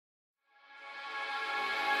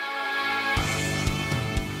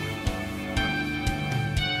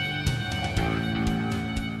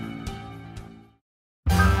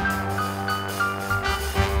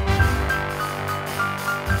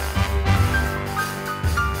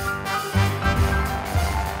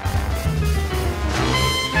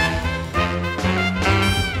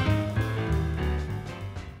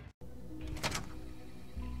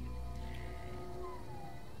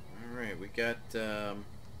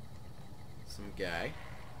some guy.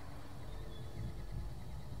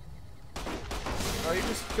 Oh, you're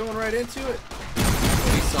just going right into it?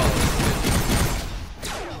 Oh, he saw it.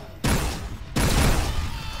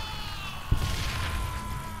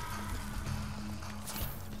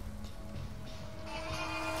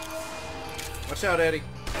 Watch out, Eddie.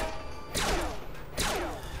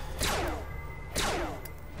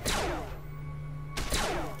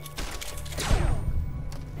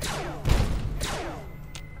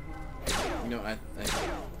 You know, I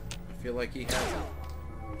feel like he has it.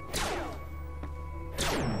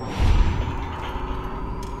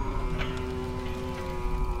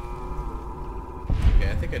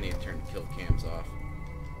 I think I need to turn the kill cams off.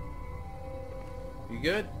 You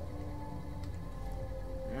good?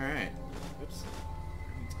 Alright. Oops.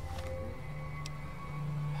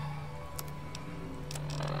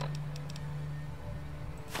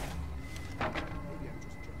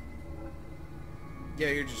 Yeah,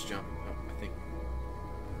 you're just jumping. Oh, I think.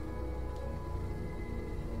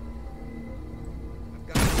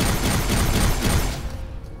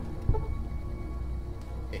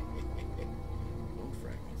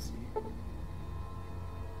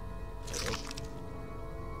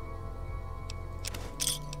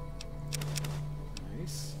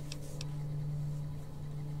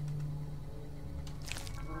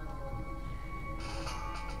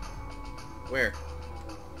 Where?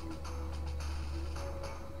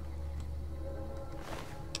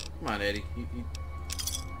 Come on, Eddie. You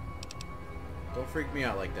don't freak me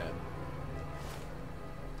out like that.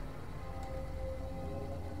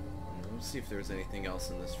 Let's see if there's anything else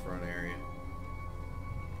in this front area.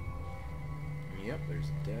 Yep, there's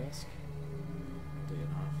a desk. An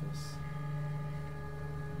office.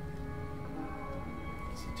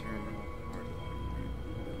 Easy terminal.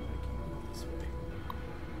 This way.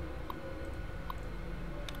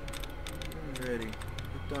 Ready.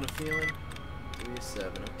 Hooked on a feeling?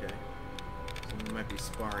 3-7, okay. So we might be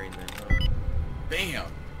sparring then, huh? Bam!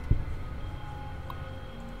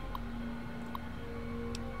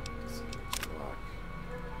 Lock.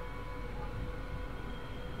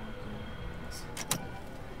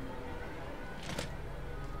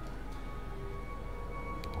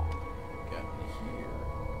 Got me here.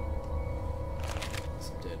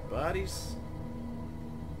 Some dead bodies.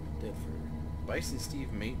 Dead for Bison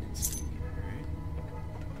Steve maintenance fee.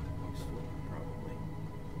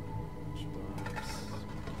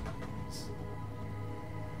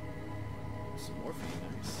 Some morphine,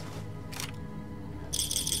 nice. I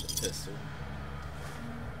need a pistol.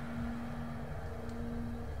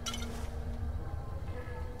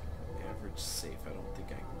 Average safe, I don't think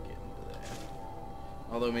I can get into that.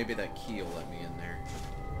 Although maybe that key will let me in there.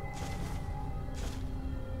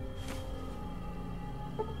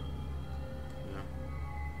 No.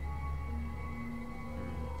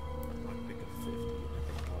 Lockpick of 50, and I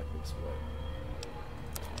think lockpick's what?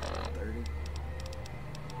 30?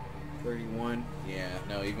 31. Yeah,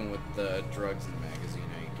 no, even with the drugs in the magazine,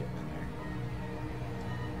 I ain't getting in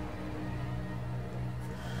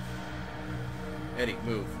there. Eddie,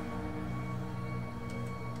 move.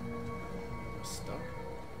 I'm stuck.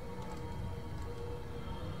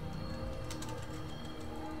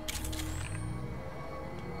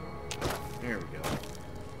 There we go.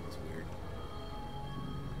 That's weird.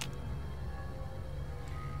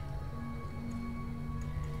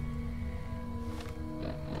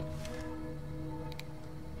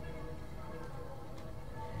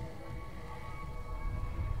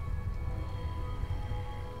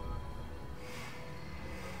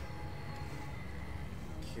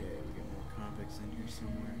 Okay, we got more convicts in here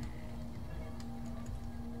somewhere.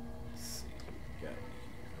 Let's see what we got here.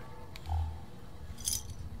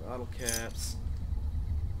 Bottle caps.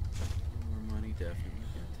 More money, definitely.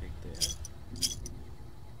 Gonna take that.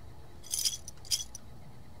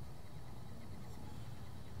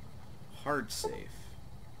 Hard safe.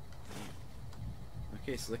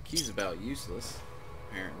 Okay, so the key's about useless,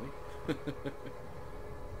 apparently.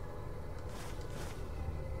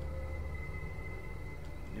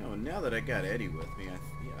 You know, now that I got Eddie with me,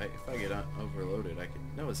 if I get overloaded, I can.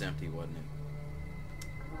 That was empty, wasn't it?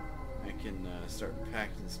 I can start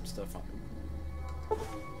packing some stuff on.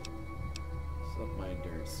 Up my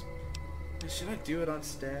endurance. Should I do it on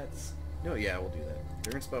stats? No, yeah, we'll do that.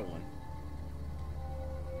 Endurance by 1.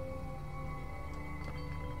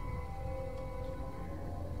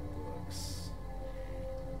 Books.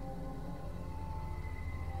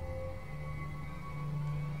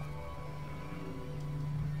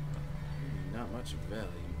 Not much value.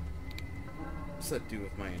 What's that do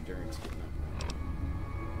with my endurance getting up?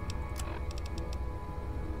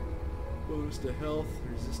 Bonus to health,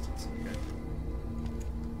 resistance, okay.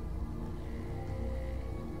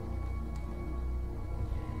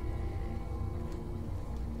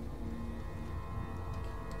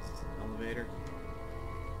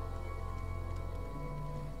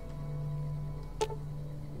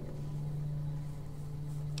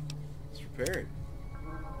 repaired.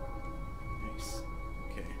 Nice.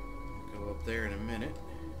 Okay. I'll go up there in a minute.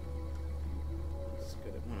 It's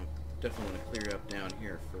good. I want to definitely want to clear up down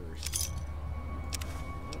here first.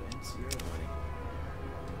 What NCO money?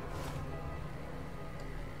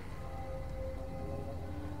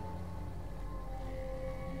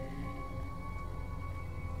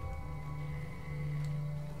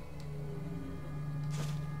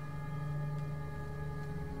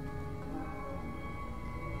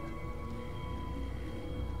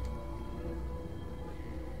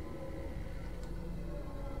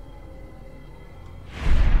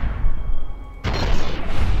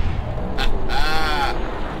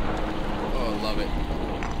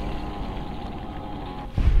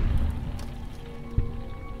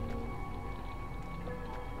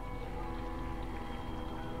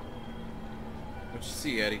 What you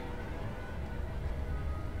see, Eddie?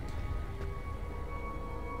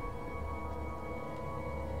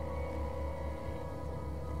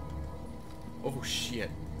 Oh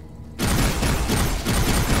shit.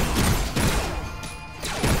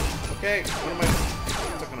 Okay, what am I?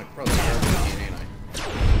 I'm gonna probably start with it, ain't I?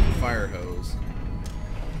 Fire hose.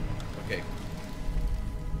 Okay.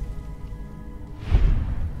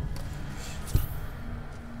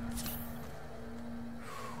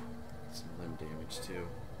 Some limb damage too.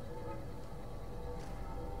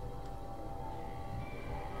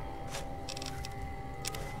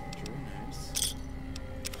 Very nice.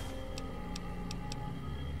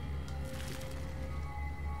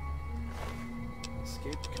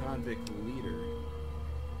 Escaped convict leader.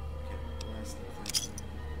 Okay, last thing.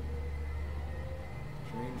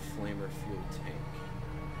 Drain flamer fuel tank.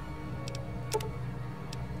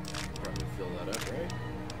 Probably fill that up, right?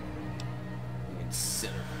 The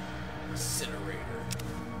incinerator.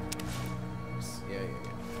 Yeah.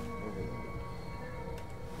 Overload.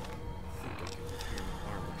 I think I can repair my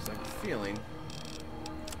armor because I have a feeling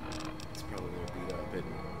it's probably a little beat up,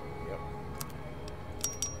 isn't it? Yep.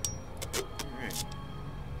 Alright.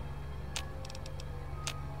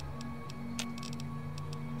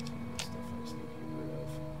 Stuff I just need to get rid of.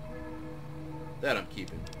 That I'm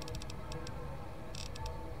keeping.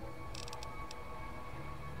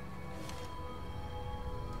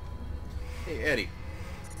 Hey, Eddie.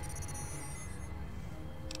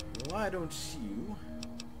 Why don't you...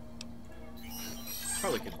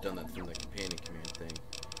 Probably could have done that from the companion command thing.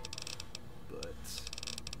 But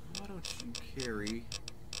why don't you carry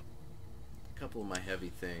a couple of my heavy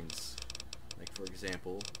things? Like, for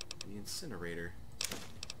example, the incinerator.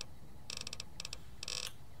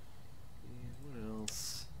 And what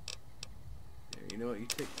else? There, you know what? You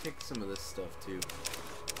take some of this stuff too.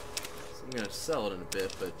 So I'm gonna sell it in a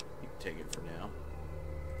bit, but you can take it for now.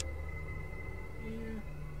 Yeah.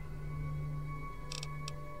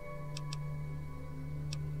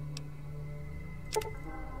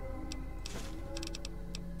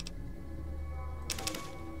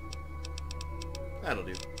 That'll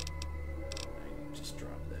do. I just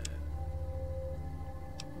dropped that.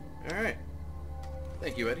 Alright.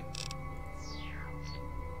 Thank you, Eddie.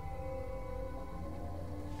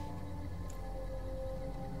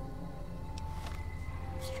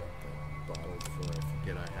 Just drop that bottle before I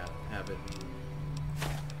forget I have it.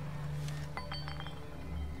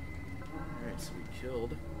 Alright, so we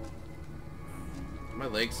killed. My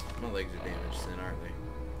legs are damaged then, aren't they?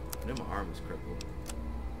 I knew my arm was crippled.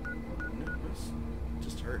 No, it's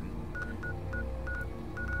just hurting.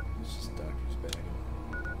 It's just doctor's bag.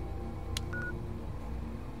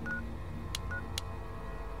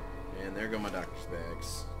 And there go my doctor's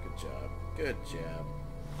bags. Good job. Good job.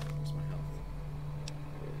 Where's my health?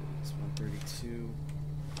 It's 132.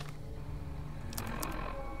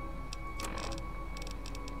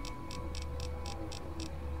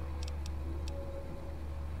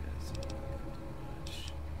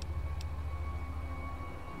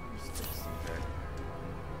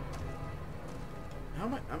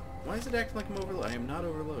 Why is it acting like I'm overloaded? I am not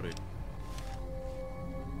overloaded.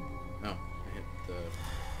 Oh, I hit the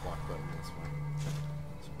block button. That's why.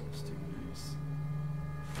 Supposed to. Nice.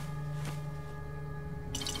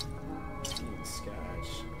 Eating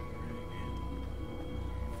scotch.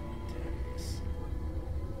 Fantastic.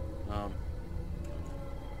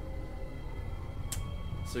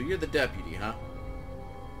 So you're the deputy, huh?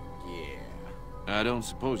 Yeah. I don't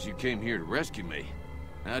suppose you came here to rescue me.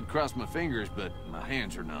 I'd cross my fingers, but my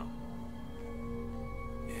hands are numb.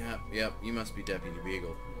 Yep, you must be Deputy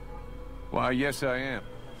Beagle. Why, yes I am.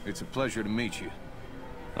 It's a pleasure to meet you.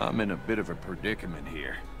 I'm in a bit of a predicament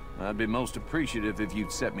here. I'd be most appreciative if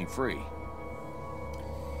you'd set me free.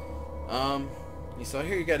 So I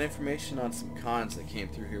hear you got information on some cons that came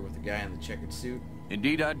through here with the guy in the checkered suit.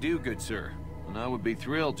 Indeed I do, good sir. And I would be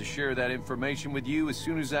thrilled to share that information with you as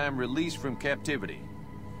soon as I am released from captivity.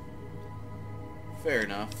 Fair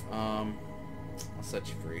enough. I'll set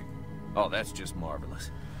you free. Oh, that's just marvelous.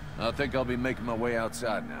 I think I'll be making my way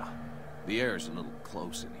outside now. The air's a little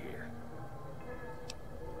close in here.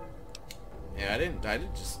 Yeah, I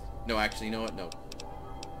didn't just... No, actually, you know what? No.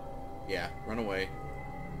 Yeah, run away.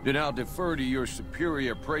 Then I'll defer to your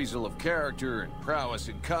superior appraisal of character and prowess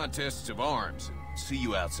in contests of arms, and see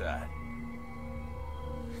you outside.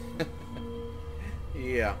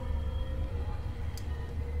 Yeah.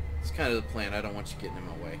 It's kind of the plan. I don't want you getting in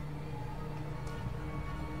my way.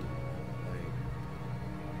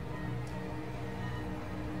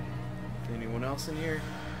 Anyone else in here?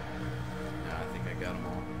 No, I think I got them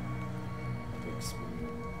all. Big spoon.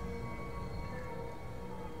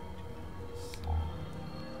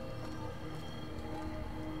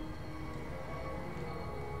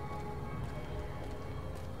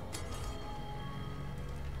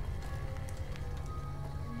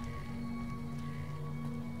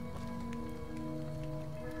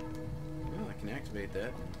 Well, I can activate that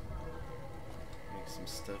and make some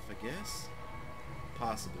stuff, I guess.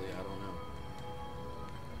 Possibly, I don't know.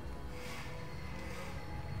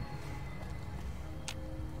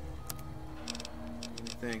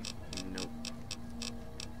 Anything? Nope.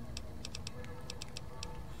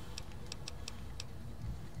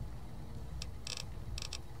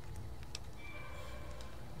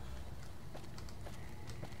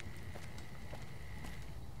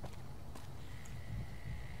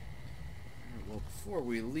 Well, before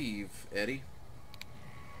we leave, Eddie,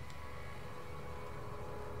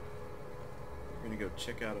 we're gonna go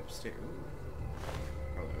check out upstairs. Ooh.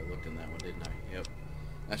 Probably I looked in that one, didn't I? Yep.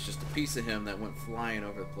 That's just a piece of him that went flying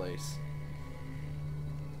over the place.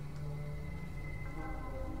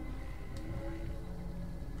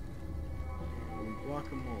 Holy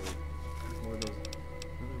guacamole. More of those,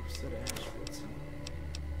 another set of ash pits.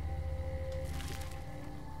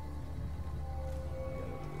 Go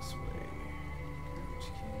this way. Garbage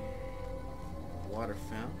can. Water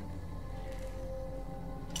fountain.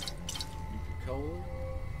 Nuka-Cola.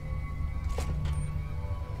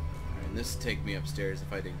 And this would take me upstairs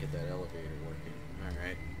if I didn't get that elevator working.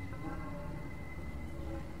 Alright.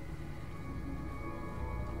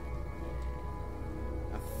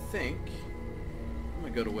 I think I'm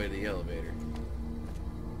gonna go to way to the elevator.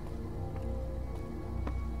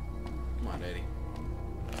 Come on, Eddie.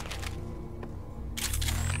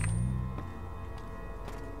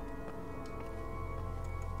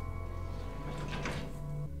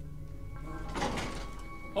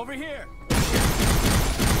 Over here!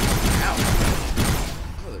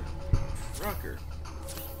 Mother trucker.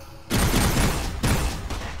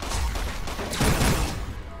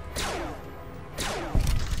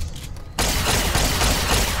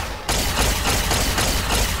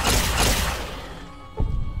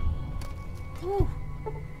 Whew.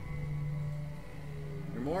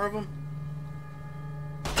 There more of them?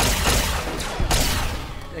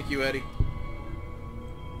 Thank you, Eddie.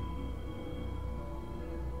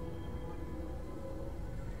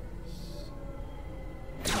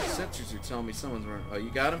 Sensors are telling me someone's running. Oh,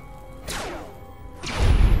 you got him?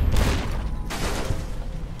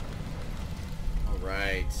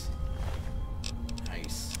 Alright.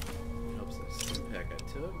 Nice. Helps that stim pack I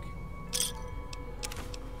took.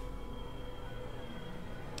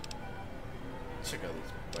 Check out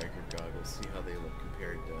these biker goggles, see how they look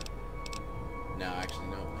compared to... No, actually,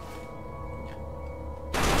 no.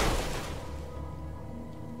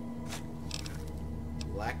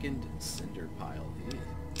 Blackened cinder pile. Ew.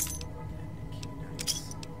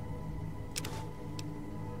 Nice.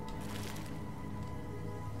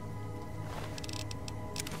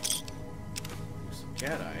 Some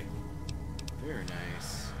cat eye. Very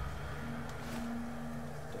nice.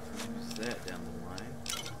 Definitely use that down the line.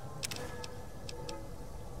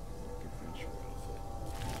 Adventure outfit.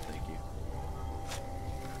 Thank you.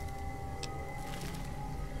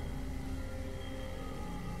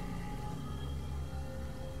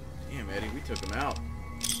 Damn, Eddie, we took him out.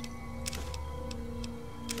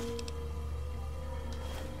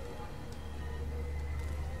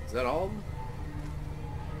 Is that all of them?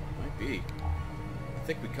 Might be. I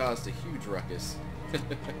think we caused a huge ruckus. There's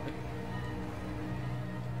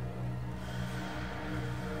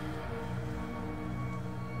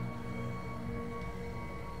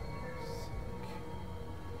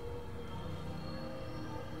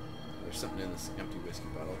something in this empty whiskey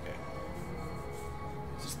bottle. Okay.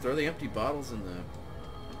 Just throw the empty bottles in the...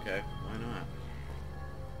 Okay, why not?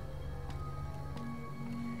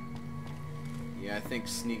 think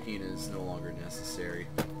sneaking is no longer necessary.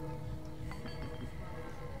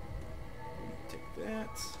 Take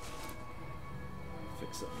that.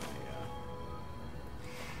 Fix up my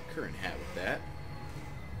current hat with that.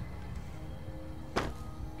 Get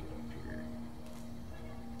up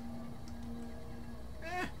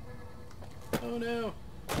here. Oh no!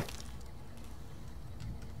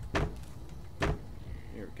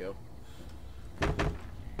 Here we go.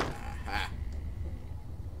 Aha!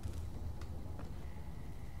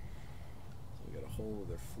 So we got a hole in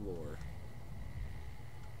their floor.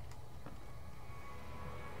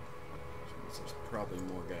 Which means there's probably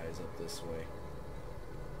more guys up this way.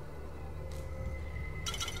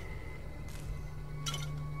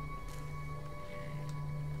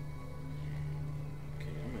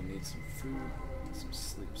 Some food, some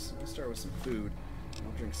sleep. So we'll start with some food.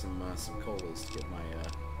 I'll drink some colas to get my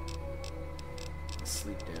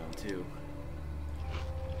sleep down too.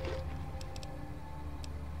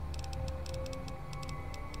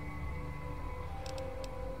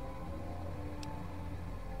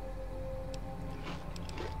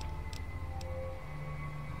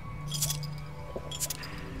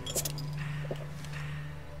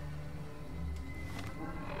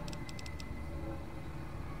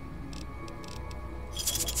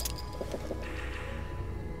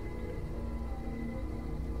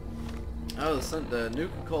 Oh, the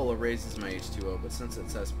Nuka-Cola raises my H2O, but since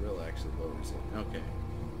it's sarsaparilla, actually lowers it. Okay,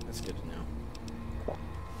 that's good to know.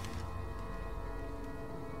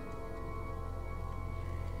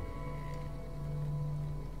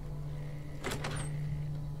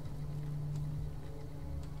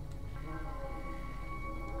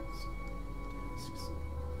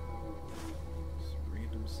 Some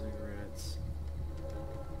random cigarettes.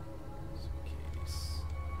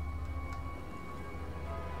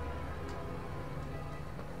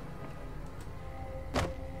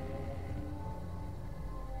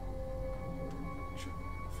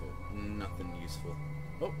 Nothing useful.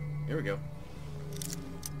 Oh, here we go.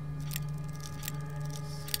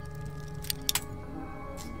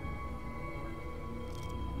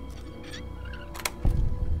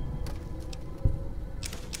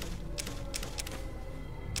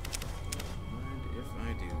 Mind if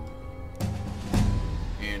I do?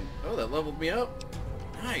 And oh, that leveled me up.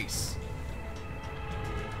 Nice.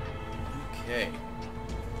 Okay.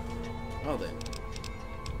 Well then,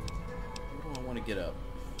 what do I want to get up?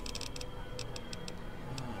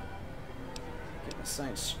 Get my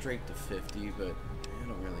science straight to 50, but I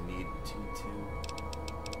don't really need to.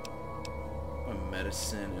 My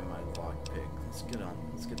medicine and my lockpick. Let's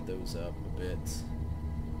get those up a bit.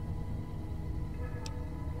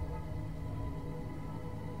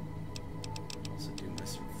 Also do my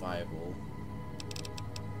survival.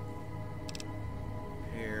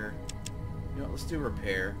 Repair. You know what, let's do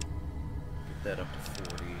repair. Get that up to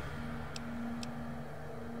 40.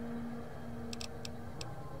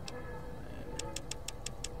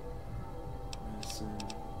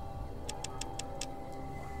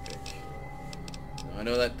 I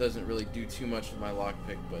know that doesn't really do too much with my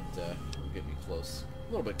lockpick, but it'll get me close. A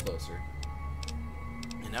little bit closer.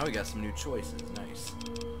 And now we got some new choices. Nice.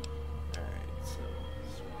 Alright, so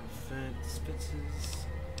defenses.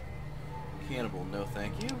 Cannibal, no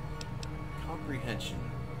thank you. Comprehension.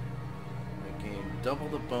 I gain double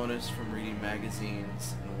the bonus from reading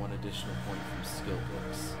magazines and 1 additional point from skill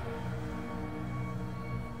books.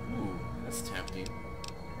 Ooh, that's tempting.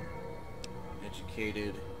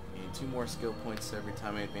 Educated. Gain 2 more skill points every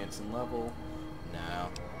time I advance in level. No.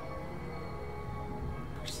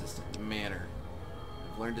 Persistent manner.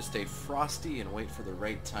 I've learned to stay frosty and wait for the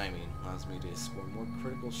right timing. Allows me to score more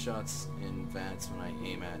critical shots in advance when I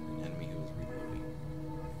aim at an enemy who is reloading.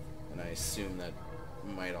 And I assume that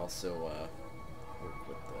might also work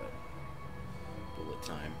with the bullet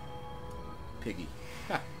time. Piggy.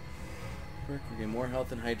 Ha! Perk, gain more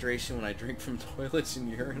health and hydration when I drink from toilets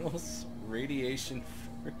and urinals. Radiation.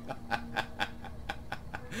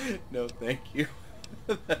 No, thank you.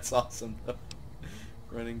 That's awesome, though.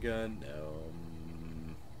 Running gun, no.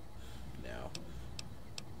 No.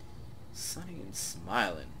 Sunny and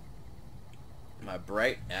smiling. My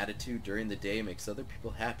bright attitude during the day makes other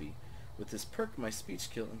people happy. With this perk, my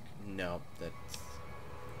speech killing. No, that's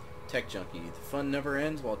tech junkie. The fun never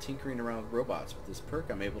ends while tinkering around with robots. With this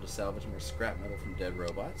perk, I'm able to salvage more scrap metal from dead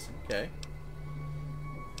robots. Okay.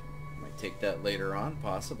 Take that later on,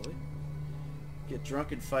 possibly. Get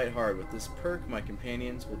drunk and fight hard. With this perk, my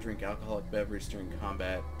companions will drink alcoholic beverage during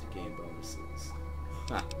combat to gain bonuses.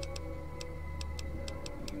 Huh.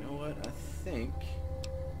 You know what? I think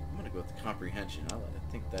I'm gonna go with the comprehension.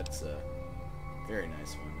 I think that's a very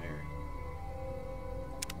nice one there.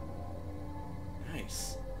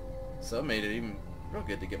 Nice. So it made it even real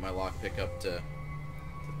good to get my lockpick up to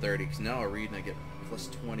 30, because now I read and I get plus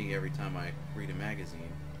 20 every time I read a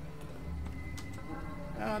magazine.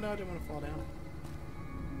 Oh no, I didn't want to fall down.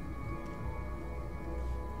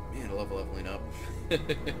 Man, I love leveling up.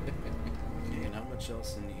 Okay, not much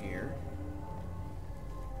else in here.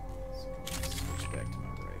 Let's switch back to my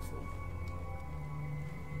rifle.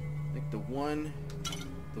 I think the one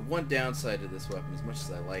downside to this weapon, as much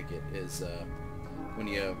as I like it, is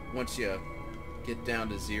once you get down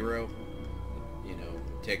to 0, you know,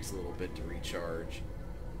 it takes a little bit to recharge.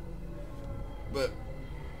 But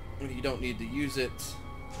when you don't need to use it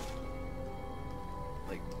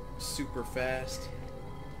like super fast,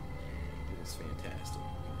 it is fantastic.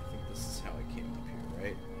 I think this is how I came up here,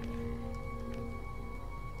 right?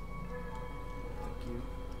 Thank you.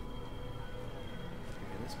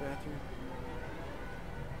 In this bathroom.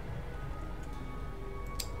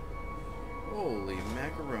 Holy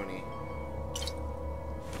macaroni.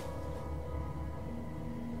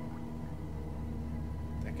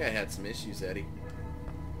 That guy had some issues, Eddie.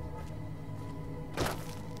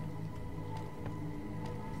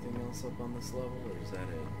 Anything else up on this level, or is that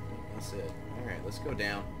it? That's it. Alright, let's go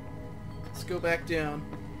down. Let's go back down.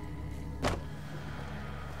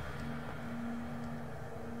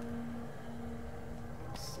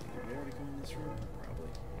 Let's see, did we already go in this room? Probably.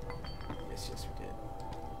 Yes, we did.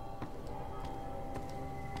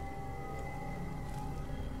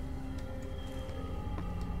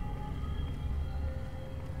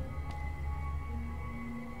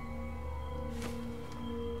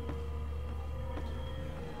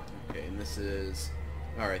 This is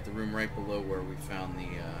alright, the room right below where we found the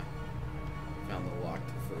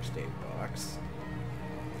locked first aid box.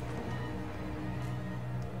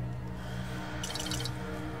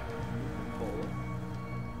 Pull.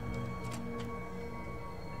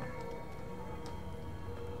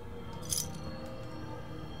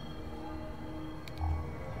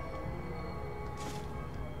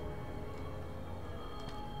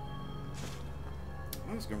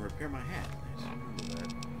 I was gonna repair my hat. I just remember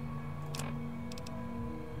that.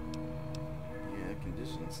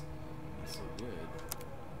 Conditions not so good.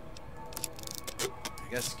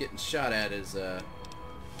 I guess getting shot at is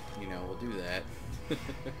you know, we'll do that.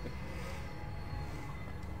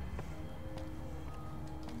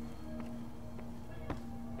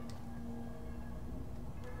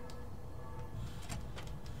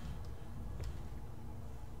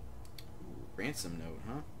 Ooh, ransom note,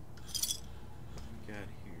 huh? What we got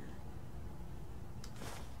here?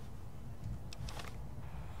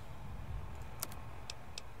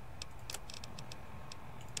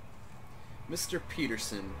 Mr.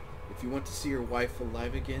 Peterson, if you want to see your wife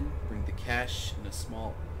alive again, bring the cash in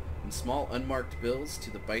small unmarked bills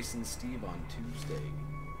to the Bison Steve on Tuesday.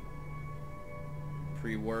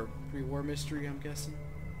 Pre-war mystery, I'm guessing.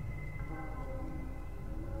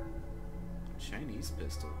 Chinese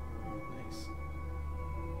pistol. Nice.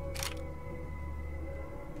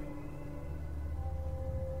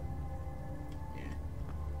 Yeah,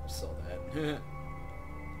 saw that.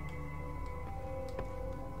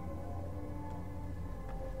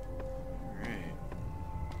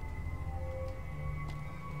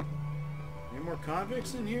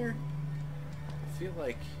 Convicts in here? I feel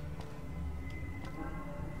like...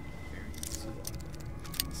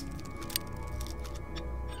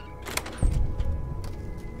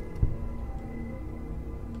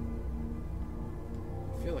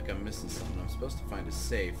 I feel like I'm missing something. I'm supposed to find a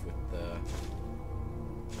safe with the...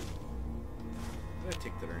 Did I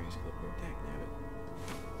take the earnings clipboard? Dang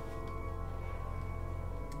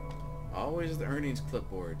nabbit. Always the earnings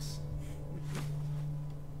clipboards.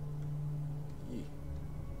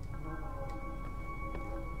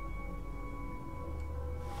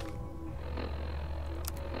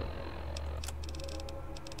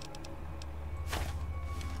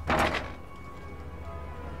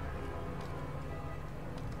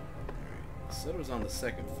 Said it was on the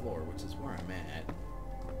second floor, which is where I'm at.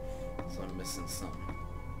 So I'm missing something.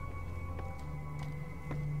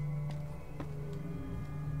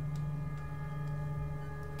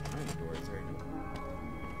 Behind the door, is there no?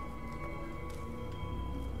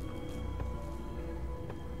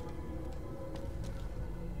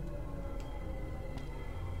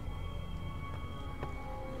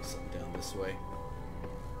 Something down this way.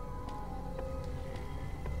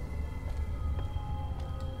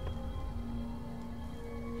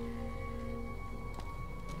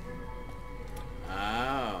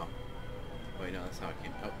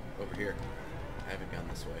 Over here. I haven't gone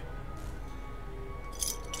this way.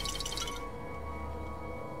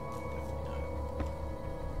 Definitely not.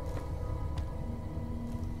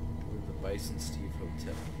 Where'd the Bison Steve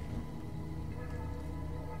hotel.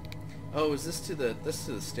 Oh, is this to the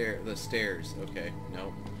stairs? Okay,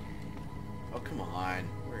 nope. Oh, come on.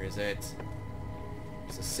 Where is it?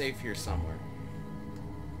 There's a safe here somewhere.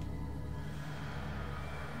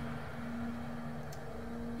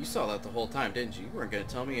 You saw that the whole time, didn't you? You weren't gonna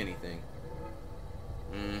tell me anything.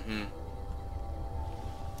 Mm-hmm.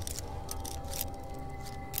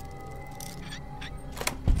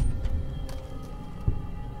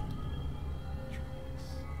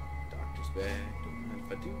 Doctor's bag. Don't mind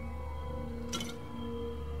if I do.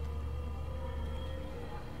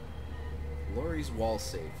 Lori's wall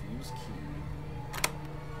safe. Use key.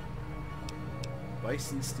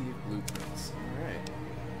 Bison Steve blueprints. Alright.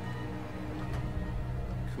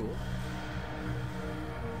 Cool.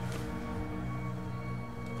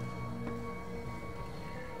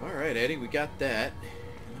 Alright, Eddie, we got that.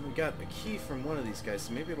 And we got a key from one of these guys,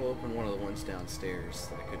 so maybe it'll open one of the ones downstairs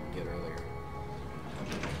that I couldn't get earlier.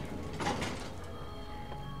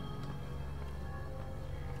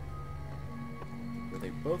 Were they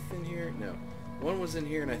both in here? No. One was in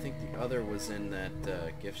here, and I think the other was in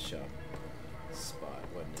that gift shop spot,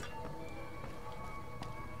 wasn't it?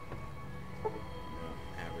 No,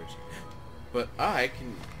 average. But I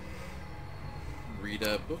can read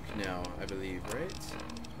a book now, I believe, right?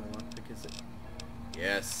 My lockpick is it?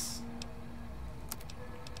 Yes.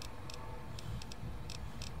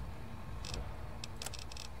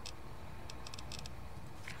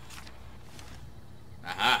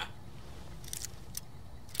 Aha!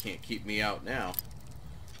 Can't keep me out now.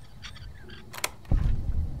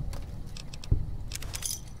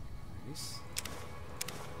 Nice.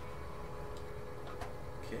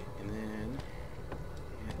 Okay, and then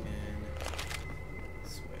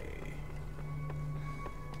this way.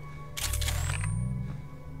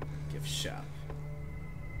 Gift shop.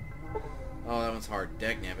 Oh, that one's hard.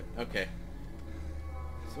 Dagnabbit. Okay.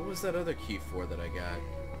 So what was that other key for that I got?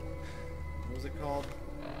 What was it called?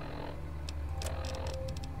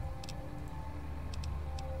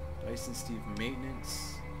 Bison Steve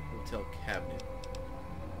maintenance hotel cabinet.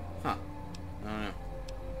 Huh. I don't know.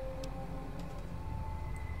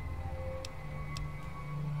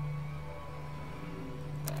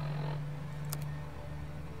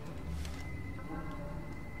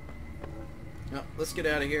 No, let's get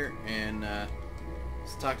out of here and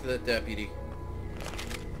let's talk to that deputy.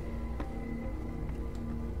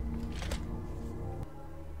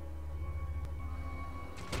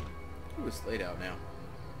 Ooh, it's laid out now.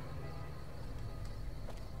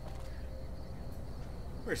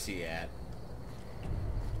 Where's he at?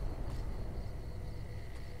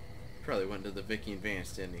 Probably went to the Vicky and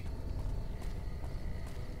Vance, didn't he?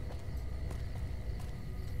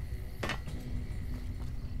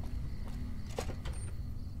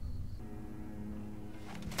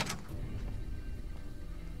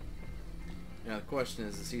 Now the question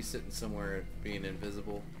is he sitting somewhere being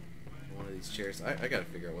invisible in one of these chairs? I gotta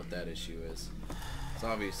figure out what that issue is. It's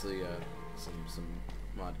obviously some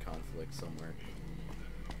mod conflict somewhere.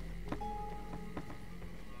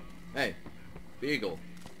 Hey, Beagle.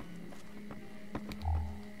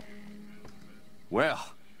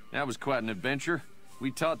 Well, that was quite an adventure. We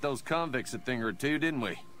taught those convicts a thing or two, didn't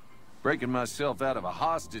we? Breaking myself out of a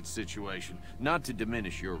hostage situation. Not to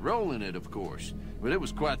diminish your role in it, of course, but it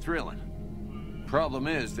was quite thrilling. Problem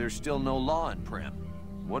is, there's still no law in Prim.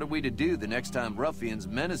 What are we to do the next time ruffians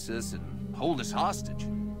menace us and hold us hostage?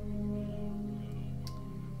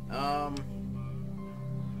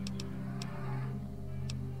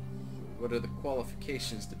 What are the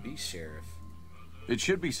qualifications to be sheriff? It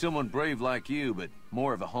should be someone brave like you, but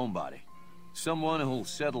more of a homebody. Someone who'll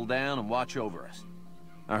settle down and watch over us.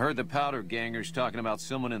 I heard the powder gangers talking about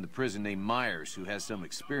someone in the prison named Myers who has some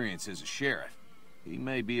experience as a sheriff. He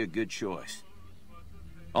may be a good choice.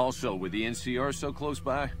 Also, with the NCR so close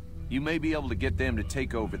by, you may be able to get them to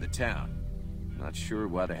take over the town. Not sure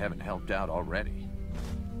why they haven't helped out already.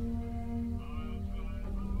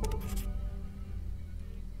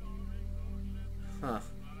 Huh.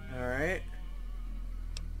 Alright.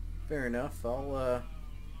 Fair enough. I'll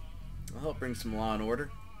help bring some law and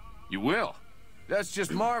order. You will? That's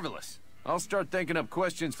just marvelous. I'll start thinking up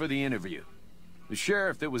questions for the interview. The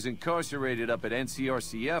sheriff that was incarcerated up at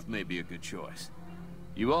NCRCF may be a good choice.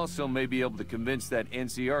 You also may be able to convince that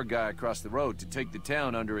NCR guy across the road to take the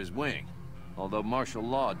town under his wing. Although martial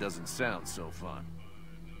law doesn't sound so fun.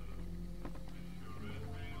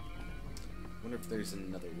 Wonder if there's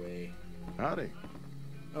another way. Howdy.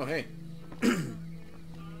 Oh, hey.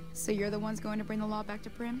 So you're the ones going to bring the law back to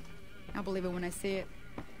Prim? I'll believe it when I see it.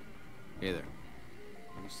 Hey there.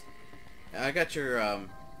 I got your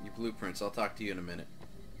blueprints. I'll talk to you in a minute.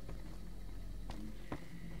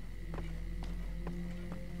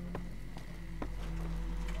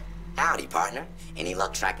 Howdy, partner. Any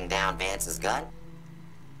luck tracking down Vance's gun?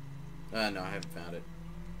 No, I haven't found it.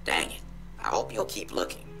 Dang it. I hope you'll keep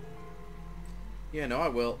looking. Yeah, no, I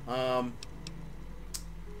will.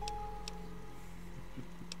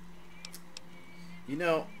 You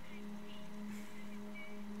know,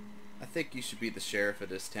 I think you should be the sheriff of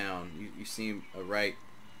this town. You seem a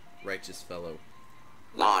righteous fellow.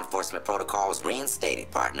 Law enforcement protocols reinstated,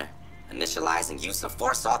 partner. Initializing use of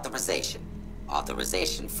force authorization.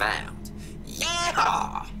 Authorization found.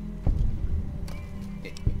 Yeehaw!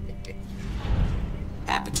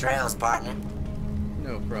 Happy trails, partner.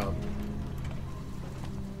 No problem.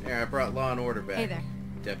 There, I brought law and order back. Hey there.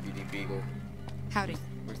 Deputy Beagle. Howdy.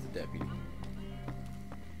 Where's the deputy?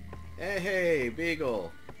 Hey,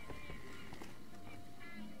 Beagle.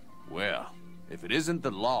 Well, if it isn't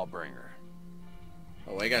the lawbringer.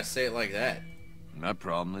 Oh, I gotta say it like that. My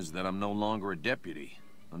problem is that I'm no longer a deputy.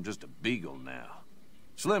 I'm just a beagle now.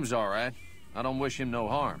 Slim's alright. I don't wish him no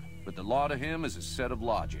harm, but the law to him is a set of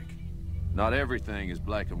logic. Not everything is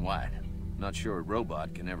black and white. Not sure a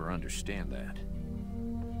robot can ever understand that.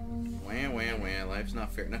 Wah, life's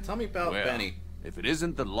not fair. Now tell me about Well, Benny. if it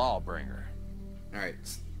isn't the lawbringer.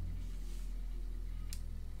 Alright.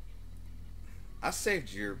 I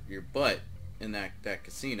saved your butt in that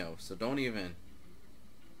casino, so don't even...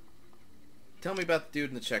 Tell me about the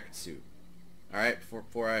dude in the checkered suit. Alright,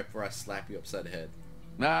 before I slap you upside the head.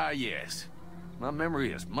 Ah, yes. My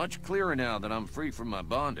memory is much clearer now that I'm free from my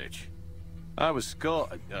bondage. I was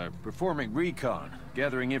performing recon,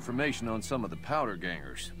 gathering information on some of the powder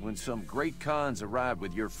gangers, when some great cons arrived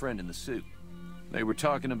with your friend in the suit. They were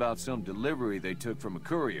talking about some delivery they took from a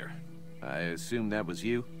courier. I assume that was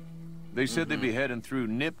you? They said they'd be heading through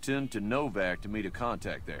Nipton to Novak to meet a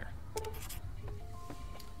contact there.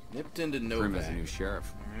 Nipton to Novak. Prim is the new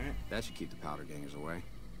sheriff. Alright. That should keep the powder gangers away.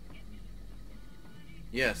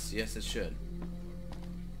 Yes, it should.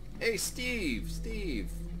 Hey, Steve,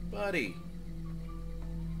 buddy.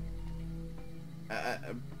 I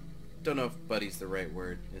don't know if buddy's the right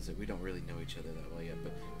word, is it? We don't really know each other that well yet,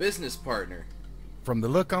 but business partner. From the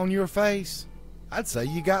look on your face, I'd say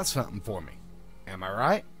you got something for me. Am I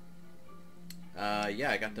right?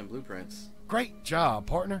 Yeah, I got them blueprints. Great job,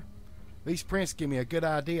 partner. These prints give me a good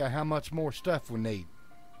idea how much more stuff we need.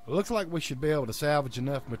 It looks like we should be able to salvage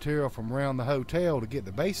enough material from around the hotel to get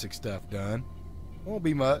the basic stuff done. Won't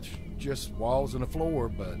be much, just walls and a floor,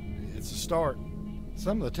 but it's a start.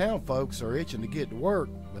 Some of the town folks are itching to get to work,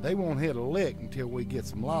 but they won't hit a lick until we get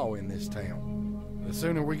some law in this town. The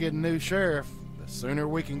sooner we get a new sheriff, the sooner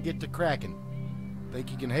we can get to cracking.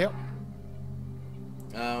 Think you can help?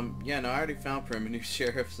 Yeah, no, I already found Prim a new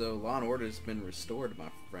sheriff, so law and order has been restored, my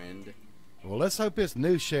friend. Well, let's hope this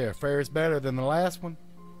new sheriff fares better than the last one.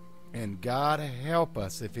 And God help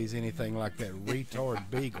us if he's anything like that retard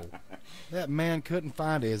Beagle. That man couldn't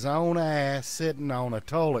find his own ass sitting on a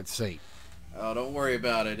toilet seat. Oh, don't worry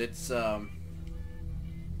about it. It's old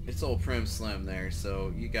Prim Slim there,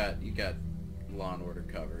 so you got law and order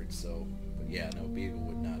covered. So, but yeah, no, Beagle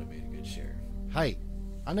would not have made a good sheriff. Hey,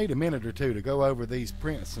 I need a minute or two to go over these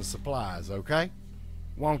prints and supplies, okay?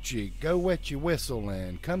 Won't you go wet your whistle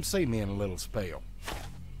and come see me in a little spell?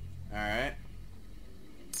 All right.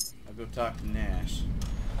 I'll go talk to Nash.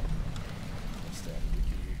 So that we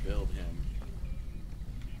can rebuild him.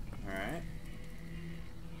 Alright.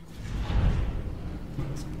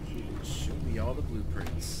 Show me all the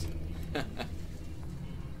blueprints. Alright,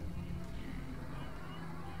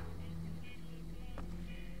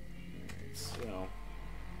 so.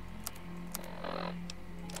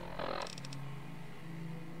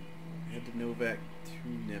 Head to Novak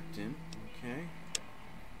through Nipton. Okay.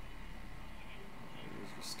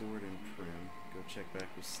 Restored and Prim. Go check back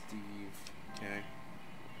with Steve. Okay.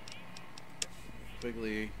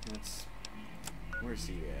 Quigley, that's... Where's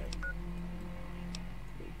he at?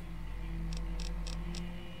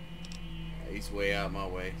 Yeah, he's way out my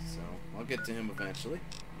way, so I'll get to him eventually.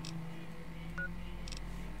 There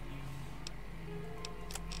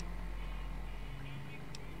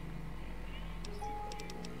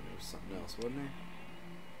was something else, wasn't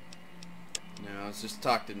there? No, it's just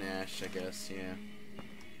talk to Nash, I guess, yeah.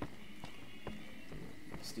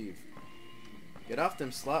 Steve, get off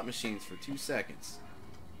them slot machines for 2 seconds.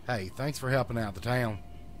 Hey, thanks for helping out the town.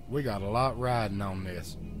 We got a lot riding on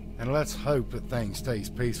this. And let's hope that things stays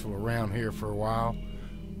peaceful around here for a while.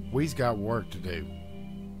 We's got work to do.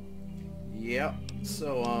 Yep.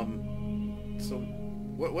 So,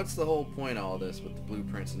 what's the whole point of all this with the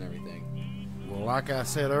blueprints and everything? Well, like I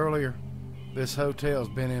said earlier, this hotel's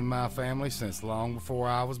been in my family since long before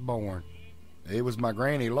I was born. It was my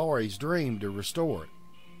Granny Laurie's dream to restore it.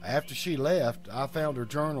 After she left, I found her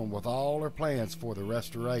journal with all her plans for the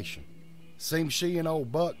restoration. Seems she and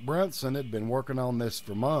old Buck Brunson had been working on this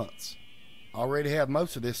for months. Already had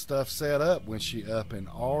most of this stuff set up when she up in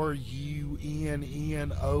RUNNOFT.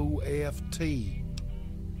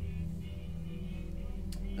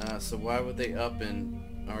 So why would they up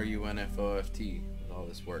in RUNFOFT with all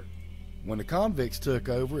this work? When the convicts took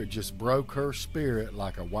over, it just broke her spirit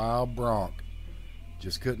like a wild bronc.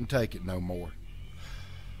 Just couldn't take it no more.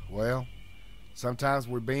 Well, sometimes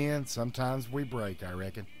we bend, sometimes we break, I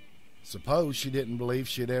reckon. Suppose she didn't believe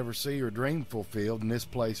she'd ever see her dream fulfilled and this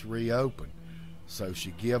place reopened, so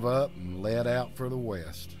she give up and let out for the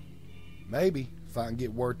West. Maybe, if I can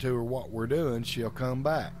get word to her what we're doing, she'll come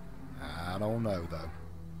back. I don't know, though.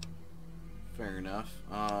 Fair enough.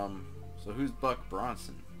 So who's Buck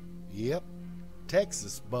Bronson? Yep,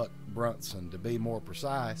 Texas Buck Brunson, to be more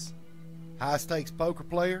precise. High-stakes poker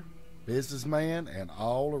player, businessman, and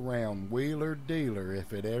all-around wheeler-dealer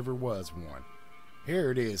if it ever was one.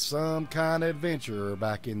 Here it is, some kind of adventurer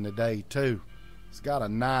back in the day, too. He's got a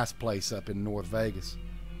nice place up in North Vegas.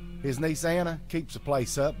 His niece Anna keeps the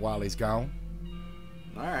place up while he's gone.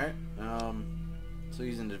 Alright, so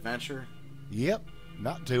he's an adventurer? Yep,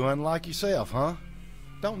 not too unlike yourself, huh?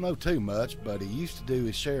 Don't know too much, but he used to do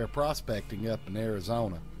his share of prospecting up in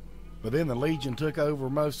Arizona. But then the Legion took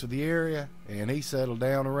over most of the area, and he settled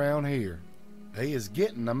down around here. He is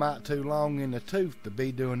getting a mite too long in the tooth to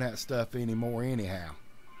be doing that stuff anymore anyhow.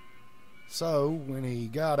 So, when he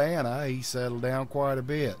got Anna, he settled down quite a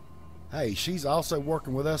bit. Hey, she's also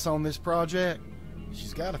working with us on this project.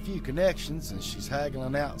 She's got a few connections, and she's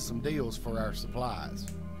haggling out some deals for our supplies.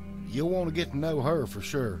 You'll want to get to know her for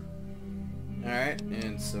sure. Alright,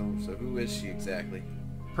 and so who is she exactly?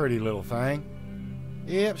 Pretty little thing.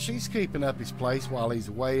 Yep, she's keeping up his place while he's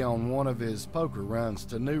away on one of his poker runs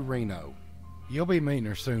to New Reno. You'll be meeting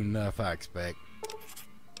her soon enough, I expect.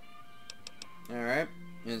 Alright,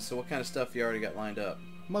 and so what kind of stuff you already got lined up?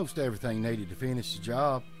 Most everything needed to finish the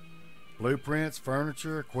job. Blueprints,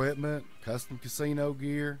 furniture, equipment, custom casino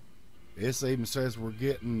gear. This even says we're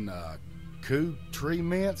getting coup tree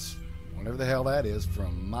mints, whatever the hell that is,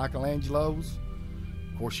 from Michelangelo's.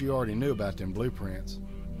 Of course, you already knew about them blueprints.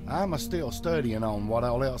 I'm still studying on what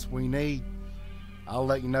all else we need. I'll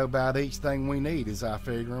let you know about each thing we need as I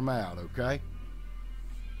figure them out, okay?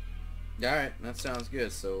 Alright, that sounds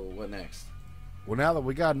good. So what next? Well, now that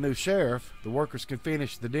we got a new sheriff, the workers can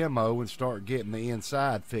finish the demo and start getting the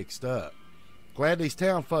inside fixed up. Glad these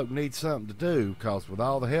town folk need something to do, cause with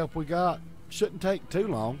all the help we got, shouldn't take too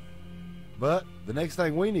long. But the next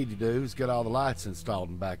thing we need to do is get all the lights installed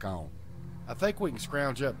and back on. I think we can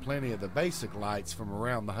scrounge up plenty of the basic lights from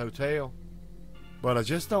around the hotel, but I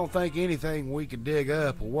just don't think anything we can dig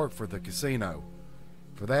up will work for the casino.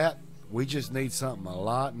 For that, we just need something a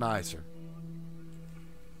lot nicer.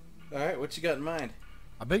 Alright, what you got in mind?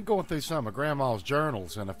 I've been going through some of Grandma's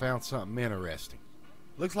journals and I found something interesting.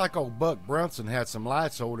 Looks like old Buck Brunson had some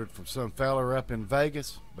lights ordered from some feller up in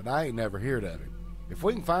Vegas, but I ain't never heard of him. If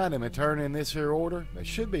we can find him and turn in this here order, they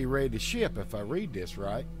should be ready to ship if I read this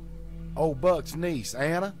right. Old Buck's niece,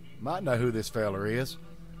 Anna, might know who this feller is,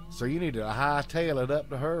 so you need to hightail it up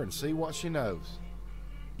to her and see what she knows.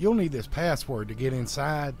 You'll need this password to get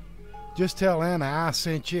inside. Just tell Anna I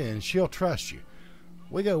sent you and she'll trust you.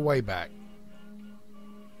 We go way back.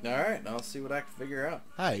 Alright, I'll see what I can figure out.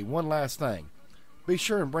 Hey, one last thing. Be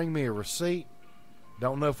sure and bring me a receipt.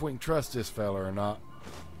 Don't know if we can trust this fella or not.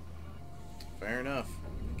 Fair enough.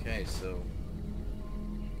 Okay, so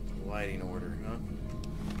lighting order, huh?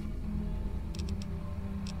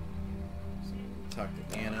 So talk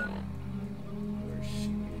to Anna. Where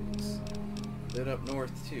she is. Bit up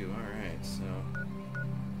north too. Alright, so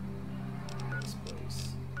this place.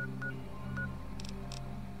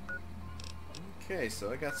 Okay,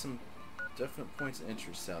 so I got some definite points of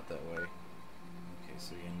interest out that way. Okay,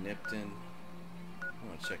 so you nipped in. I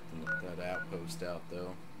want to check that outpost out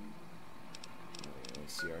though.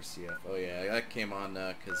 CRCF. Oh yeah, that came on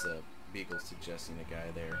because Beagle's suggesting a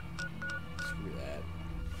guy there. Screw that.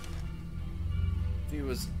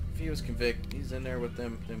 If he was convicted, he's in there with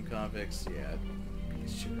them convicts. Yeah, I'd be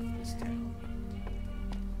the sheriff of this town.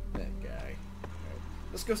 That guy. Right.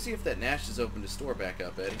 Let's go see if that Nash is open to store back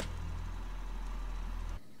up, Eddie.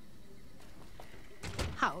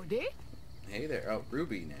 Howdy. Hey there. Oh,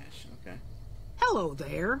 Ruby Nash. Okay. Hello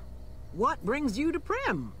there. What brings you to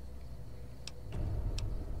Prim?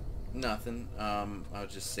 Nothing. I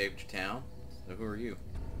was just saved your town. So who are you?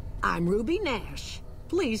 I'm Ruby Nash.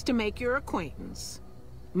 Pleased to make your acquaintance.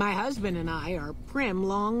 My husband and I are Prim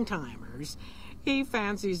long-timers. He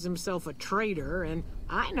fancies himself a trader, and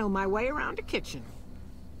I know my way around a kitchen.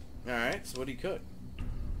 Alright, so what do you cook?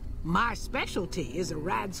 My specialty is a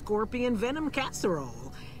rad scorpion venom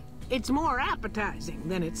casserole. It's more appetizing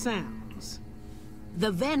than it sounds.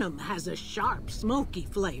 The venom has a sharp, smoky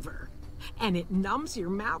flavor, and it numbs your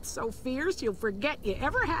mouth so fierce you'll forget you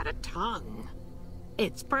ever had a tongue.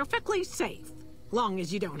 It's perfectly safe, long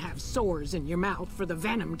as you don't have sores in your mouth for the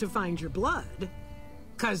venom to find your blood,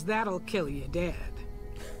 'cause that'll kill you dead.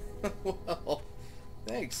 Well,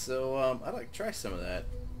 thanks. So, I'd like to try some of that.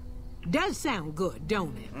 Does sound good,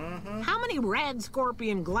 don't it? Mm-hmm. How many rad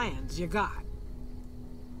scorpion glands you got?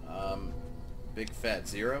 Big fat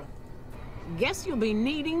 0? Guess you'll be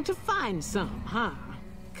needing to find some, huh?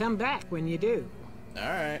 Come back when you do.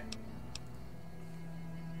 Alright.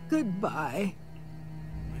 Goodbye.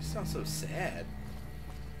 You sound so sad.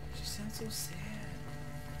 You sound so sad.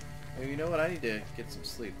 Well, you know what? I need to get some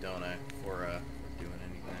sleep, don't I? Before, doing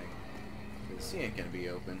anything. Because he ain't gonna be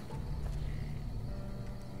open.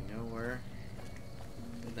 You know where?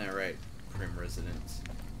 Isn't that right? Prim residence.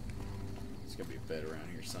 There's gonna be a bed around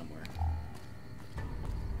here somewhere.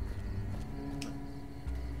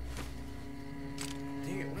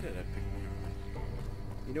 Dang it, what did I pick now?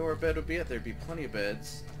 You know where a bed would be at? There'd be plenty of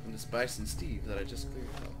beds in this Bison Steve that I just cleared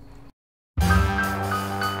up.